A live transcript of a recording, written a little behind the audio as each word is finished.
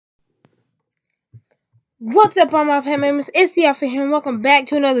What's up, all my pet members? It's the Alpha here, and welcome back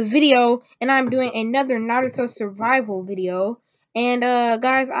to another video. And I'm doing another Naruto survival video. And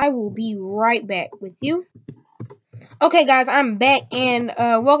guys, I will be right back with you. Okay, guys, I'm back, and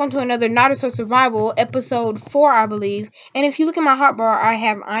welcome to another Naruto survival episode 4, I believe. And if you look at my hotbar, I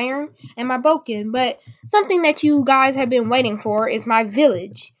have iron and my boken. But something that you guys have been waiting for is my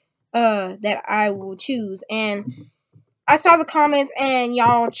village that I will choose. And I saw the comments, and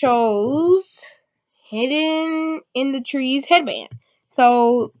y'all chose hidden in the trees headband.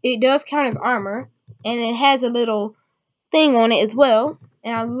 So it does count as armor, and it has a little thing on it as well.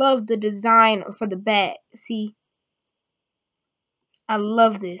 And I love the design for the back. See, I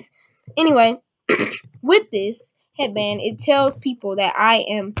love this. Anyway, with this headband, it tells people that I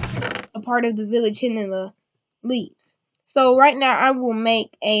am a part of the village hidden in the leaves. So right now I will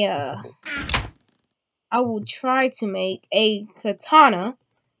make I will try to make a katana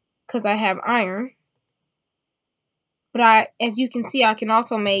because I have iron. But as you can see, I can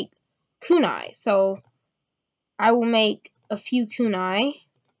also make kunai. So I will make a few kunai.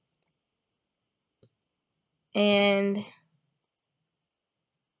 And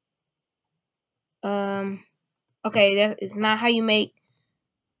okay, that is not how you make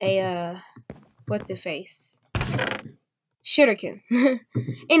a what's it face? Shuriken.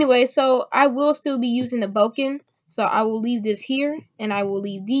 Anyway, so I will still be using the boken. So I will leave this here, and I will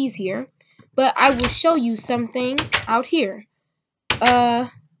leave these here. But I will show you something out here.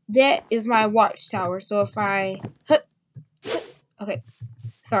 That is my watchtower. So if I okay,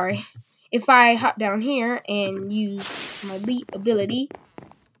 sorry. If I hop down here and use my leap ability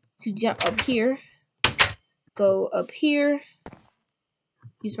to jump up here, go up here,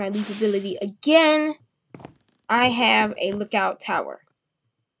 use my leap ability again, I have a lookout tower.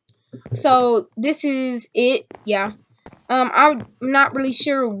 So this is it, yeah. I'm not really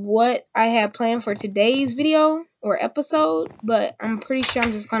sure what I have planned for today's video or episode, but I'm pretty sure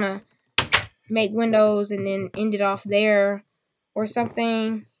I'm just gonna make windows and then end it off there or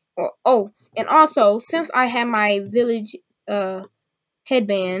something. Oh, and also, since I have my village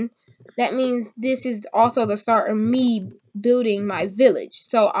headband, that means this is also the start of me building my village.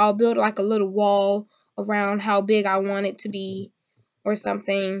 So I'll build like a little wall around how big I want it to be or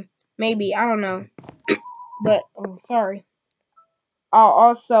something. Maybe, I don't know. But, oh, sorry. I'll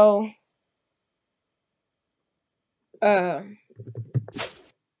also, ooh,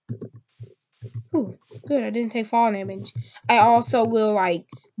 good, I didn't take fall damage. I also will, like,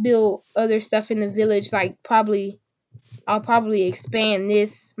 build other stuff in the village, like, I'll probably expand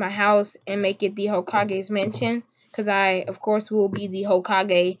this, my house, and make it the Hokage's mansion. Because I, of course, will be the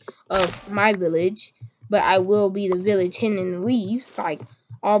Hokage of my village. But I will be the village hidden in the leaves. Like,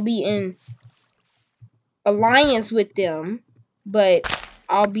 I'll be in alliance with them. But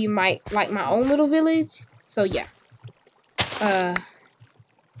I'll be my own little village. So, yeah. Let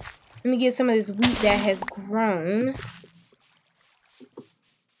me get some of this wheat that has grown.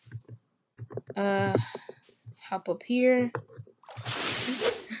 Hop up here.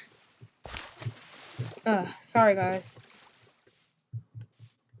 Oops. Sorry guys.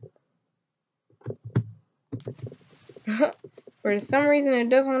 For some reason it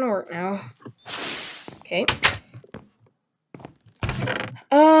doesn't want to work now. Okay.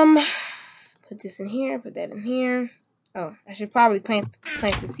 Put this in here, put that in here. Oh, I should probably plant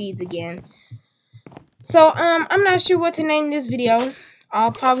the seeds again. So, I'm not sure what to name this video.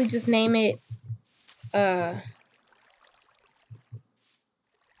 I'll probably just name it,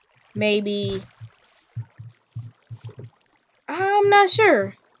 maybe, I'm not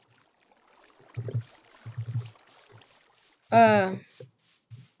sure. I'll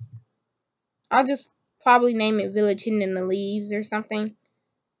just probably name it Village Hidden in the Leaves or something.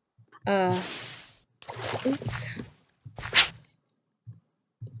 Oops.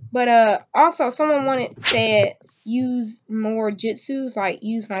 But, also, someone said use more jutsus, like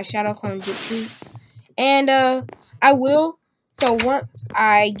use my shadow clone jutsu. And, I will. So once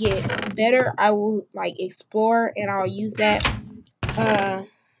I get better, I will, like, explore and I'll use that.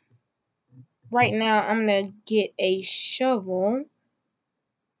 Right now, I'm gonna get a shovel.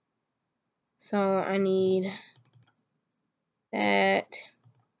 So I need that.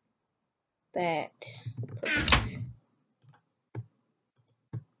 Perfect.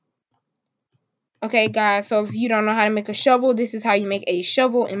 Okay, guys, so if you don't know how to make a shovel, this is how you make a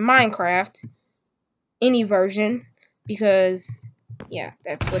shovel in Minecraft. Any version. Because, yeah,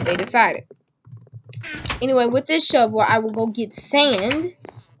 that's what they decided. Anyway, with this shovel, I will go get sand.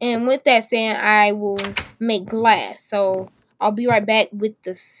 And with that sand, I will make glass. So, I'll be right back with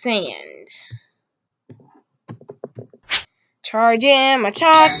the sand. Charging my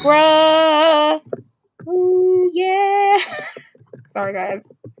chakra. Ooh, yeah. Sorry,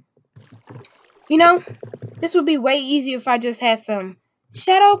 guys. You know, this would be way easier if I just had some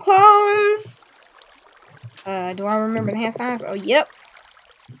shadow clones. Do I remember the hand signs? Oh, yep.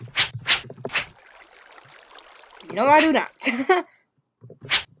 No, I do not.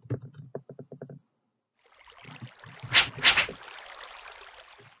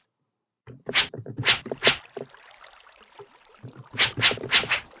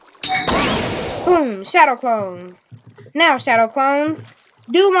 Boom, shadow clones. Now, shadow clones,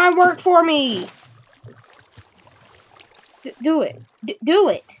 do my work for me. Do it. Do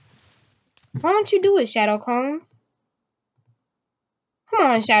it. Why don't you do it, shadow clones? Come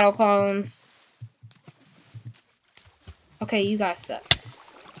on, shadow clones. Okay, you guys suck.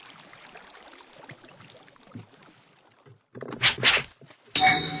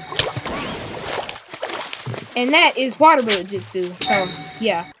 And that is water bullet jutsu. So,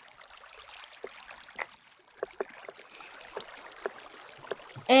 yeah.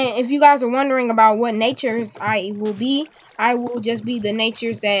 And if you guys are wondering about what natures I will just be the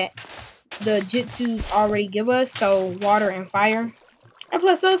natures that the jutsus already give us. So, water and fire. And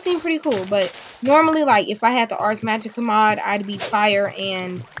plus, those seem pretty cool. But normally, like, if I had the Ars Magica mod, I'd be fire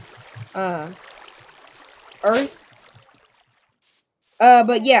and earth.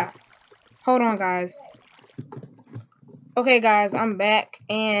 But yeah. Hold on, guys. Okay, guys, I'm back.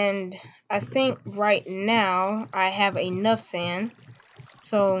 And I think right now I have enough sand.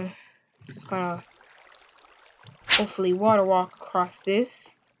 So, just gonna hopefully water walk across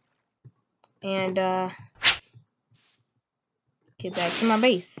this. And, get back to my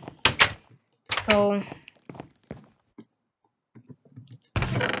base. So,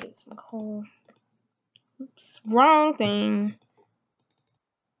 let's get some coal. Oops, wrong thing.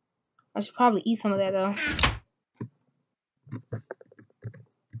 I should probably eat some of that though.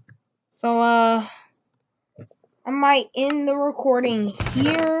 So, I might end the recording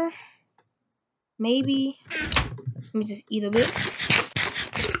here. Maybe. Let me just eat a bit.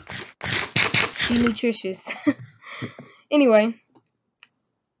 Be nutritious. Anyway.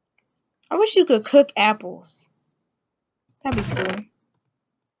 I wish you could cook apples. That'd be cool.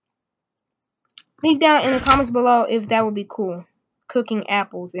 Leave down in the comments below if that would be cool. Cooking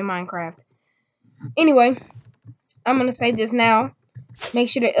apples in Minecraft. Anyway, I'm going to say this now. Make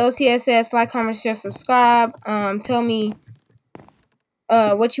sure to LCSS, like, comment, share, subscribe. Tell me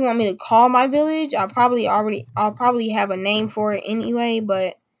what you want me to call my village. I'll probably have a name for it anyway,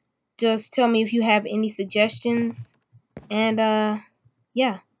 but just tell me if you have any suggestions. And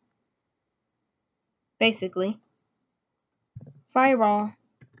yeah. Basically. Fireball.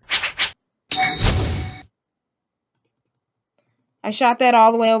 I shot that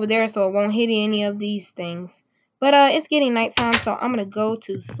all the way over there so it won't hit any of these things. But it's getting nighttime, so I'm gonna go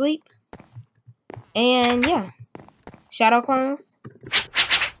to sleep. And yeah. Shadow clones,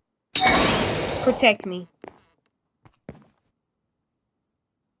 protect me.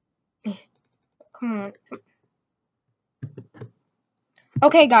 Come on.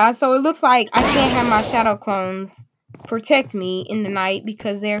 Okay, guys, so it looks like I can't have my shadow clones protect me in the night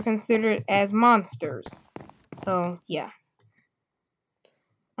because they're considered as monsters. So, yeah.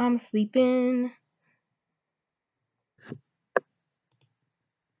 I'm sleeping.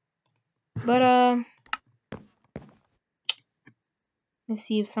 But, let's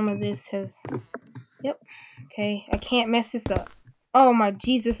see if some of this has... Yep. Okay, I can't mess this up. Oh my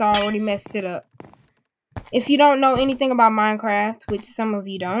Jesus, I already messed it up. If you don't know anything about Minecraft, which some of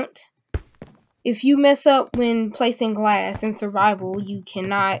you don't, if you mess up when placing glass in survival, you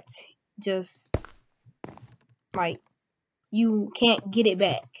cannot just, like, you can't get it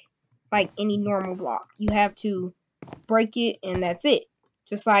back like any normal block. You have to break it and that's it.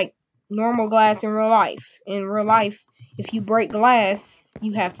 Just like normal glass in real life. In real life, if you break glass,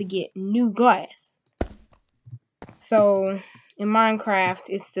 you have to get new glass. So, in Minecraft,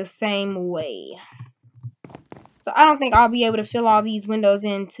 it's the same way. So, I don't think I'll be able to fill all these windows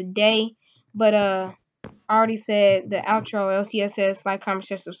in today. But, I already said the outro, LCSS, like, comment,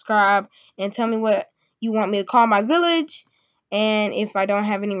 share, subscribe. And tell me what you want me to call my village. And if I don't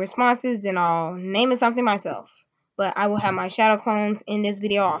have any responses, then I'll name it something myself. But I will have my shadow clones end this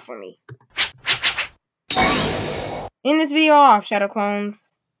video off for me. End this video off, shadow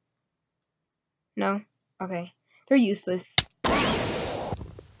clones. No? Okay. They're useless.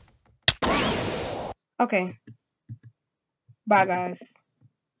 Okay. Bye, guys.